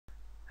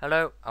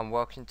Hello and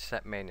welcome to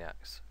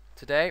Techmaniacs.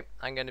 Today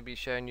I'm going to be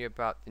showing you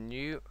about the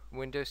new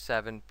Windows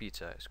 7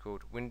 beta. It's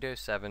called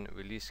Windows 7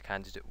 Release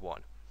Candidate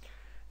 1.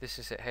 This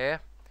is it here.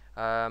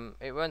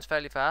 It runs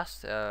fairly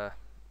fast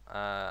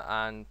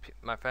and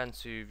my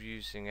friends who've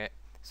using it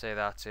say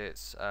that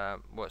it's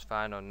works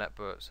fine on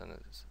netbooks and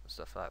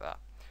stuff like that.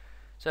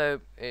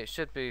 So it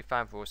should be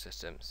fine for all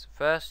systems.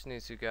 First you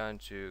need to go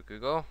into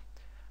Google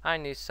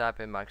and you need to type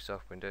in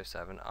Microsoft Windows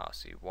 7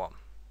 RC1.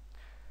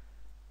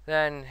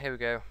 Then here we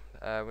go,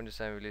 Windows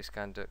 7 Release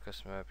Candidate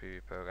Customer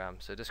Preview Program.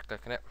 So just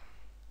click on it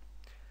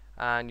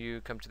and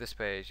you come to this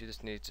page. You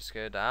just need to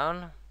scroll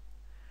down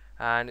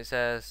and it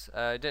says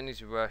you don't need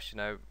to rush,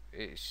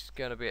 it's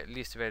going to be at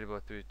least available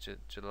through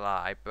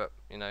July, but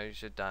you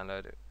should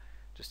download it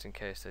just in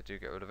case they do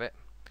get rid of it.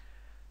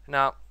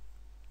 Now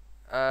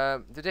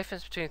the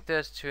difference between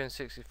 32 and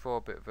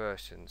 64-bit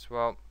versions,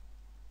 well,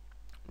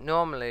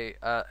 normally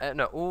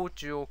all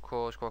dual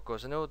cores, quad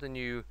cores, and all the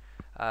new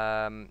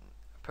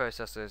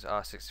processors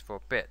are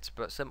 64-bit,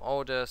 but some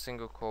older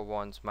single core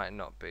ones might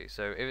not be.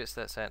 So if it's,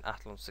 let's say, an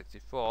Athlon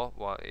 64,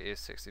 well, it is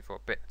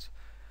 64-bit,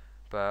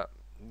 but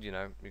you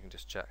can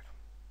just check.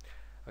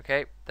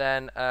 Okay,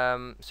 then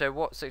so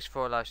what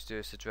 64 allows you to do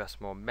is address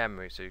more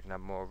memory, so you can have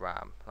more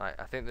RAM. Like,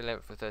 I think the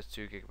limit for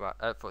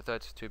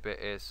 32-bit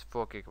is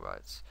 4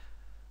 gigabytes,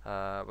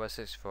 whereas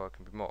 64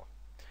 can be more.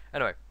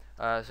 Anyway,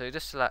 so you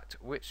just select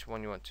which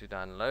one you want to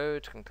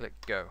download and click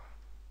go.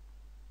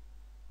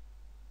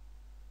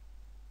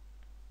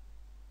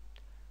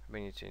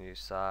 Bring you to a new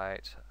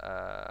site,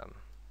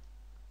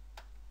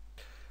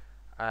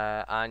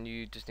 and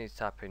you just need to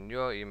type in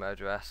your email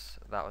address.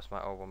 That was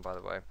my old one, by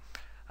the way,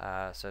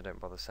 so don't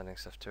bother sending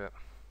stuff to it.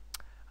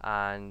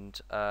 And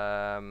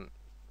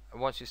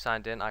once you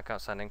signed in, I can't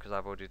sign in because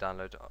I've already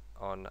downloaded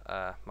on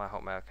my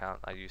Hotmail account.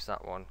 I use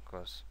that one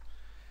because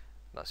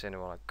that's the only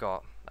one I've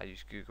got. I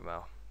use Google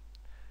Mail.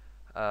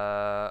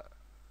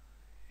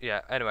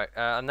 Yeah, anyway,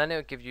 and then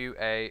it'll give you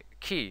a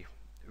key.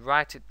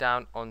 Write it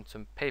down on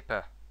some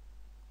paper,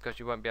 because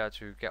you won't be able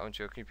to get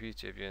onto your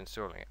computer if you're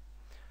installing it.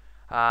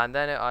 And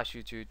then it asks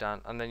you to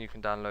and then you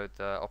can download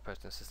the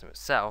operating system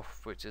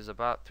itself, which is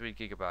about 3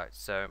 gigabytes.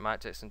 So it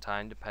might take some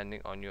time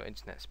depending on your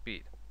internet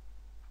speed.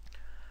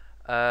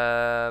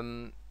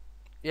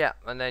 Yeah,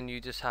 and then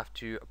you just have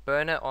to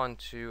burn it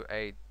onto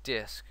a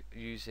disk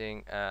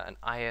using an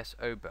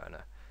ISO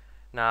burner.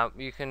 Now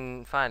you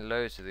can find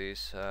loads of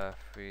these,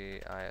 free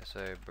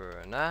ISO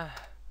burner,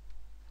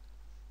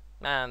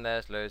 and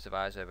there's loads of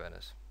ISO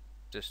burners.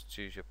 Just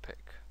choose your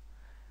pick.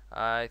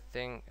 I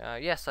think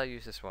yes, I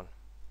use this one.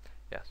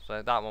 Yeah,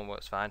 so that one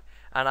works fine,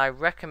 and I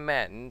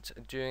recommend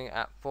doing it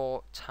at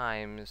 4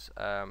 times.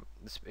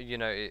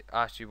 It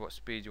asks you what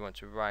speed you want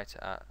to write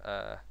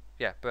at.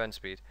 Yeah, burn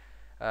speed.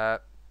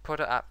 Put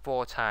it at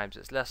 4 times.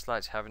 It's less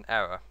likely to have an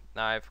error.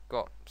 Now I've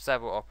got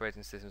several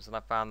operating systems, and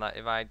I found that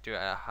if I do it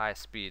at a high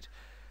speed,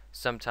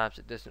 sometimes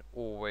it doesn't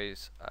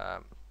always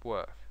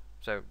work.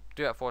 So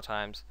do it at 4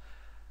 times,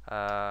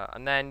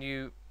 and then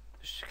you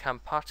can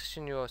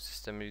partition your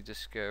system. You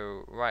just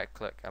go right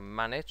click and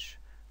manage.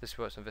 This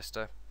works in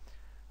Vista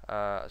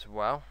as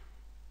well,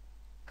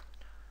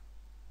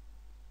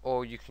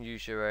 or you can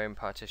use your own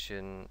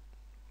partition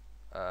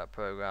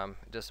program.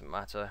 It doesn't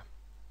matter.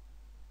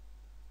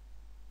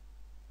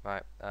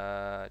 Right,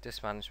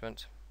 disk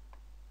management.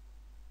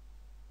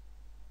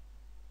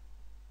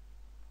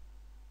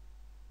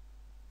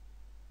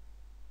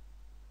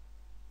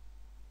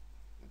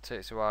 It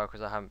takes a while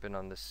because I haven't been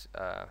on this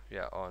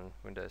yet on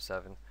Windows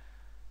 7.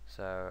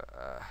 So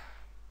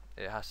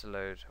it has to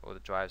load all the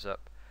drives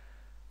up,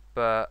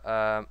 but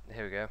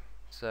here we go.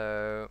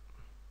 So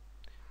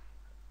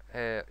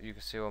here you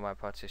can see all my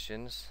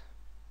partitions.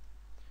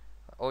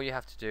 All you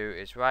have to do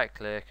is right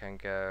click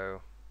and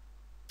go,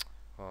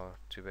 oh,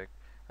 too big,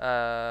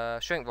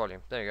 shrink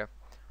volume. There you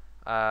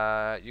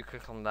go. You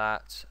click on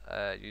that,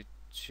 you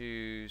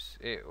choose,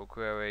 it will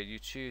query, you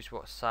choose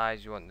what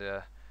size you want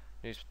the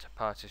new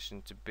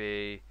partition to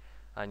be,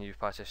 and you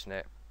partition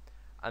it.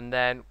 And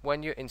then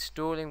when you're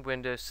installing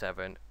Windows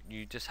 7,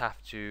 you just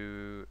have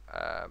to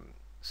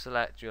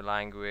select your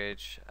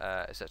language,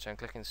 etc., and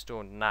click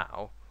install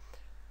now,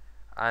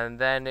 and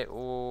then it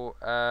will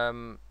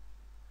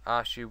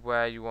ask you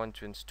where you want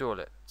to install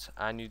it,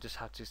 and you just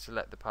have to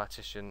select the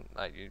partition.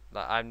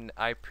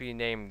 I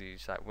pre-named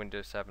these like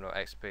Windows 7 or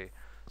XP,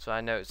 so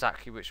I know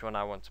exactly which one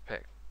I want to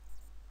pick.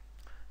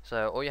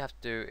 So all you have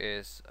to do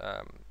is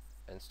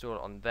install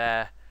it on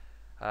there,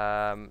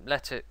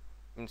 let it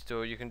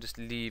install. You can just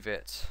leave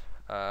it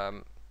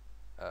and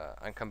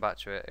come back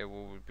to it. It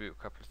will reboot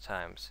a couple of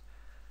times,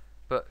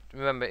 but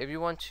remember, if you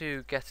want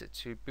to get it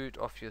to boot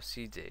off your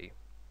CD,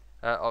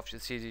 off your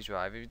CD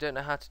drive, if you don't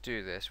know how to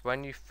do this,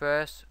 when you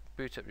first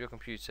boot up your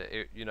computer,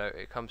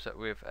 it comes up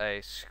with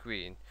a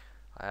screen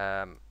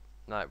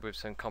like with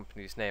some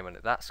company's name on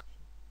it. That's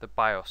the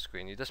BIOS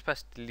screen. You just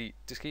press delete,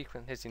 just keep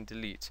on hitting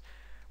delete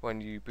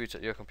when you boot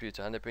up your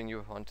computer, and it brings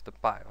you onto the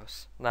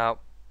BIOS. Now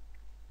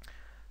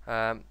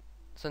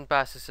some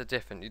BIOSes are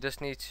different. You just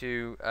need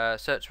to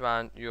search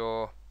around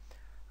your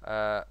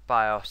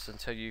BIOS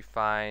until you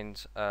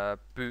find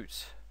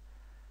boot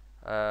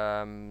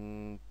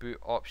boot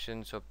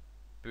options or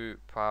boot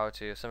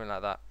priority or something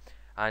like that,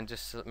 and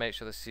just make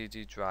sure the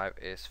CD drive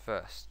is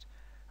first.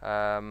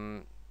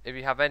 If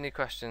you have any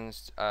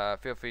questions,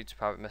 feel free to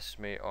private message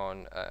me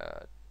on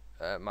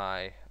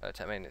my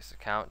Techmaniacs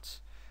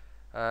account.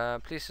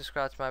 Please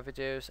subscribe to my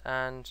videos,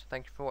 and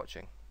thank you for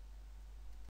watching.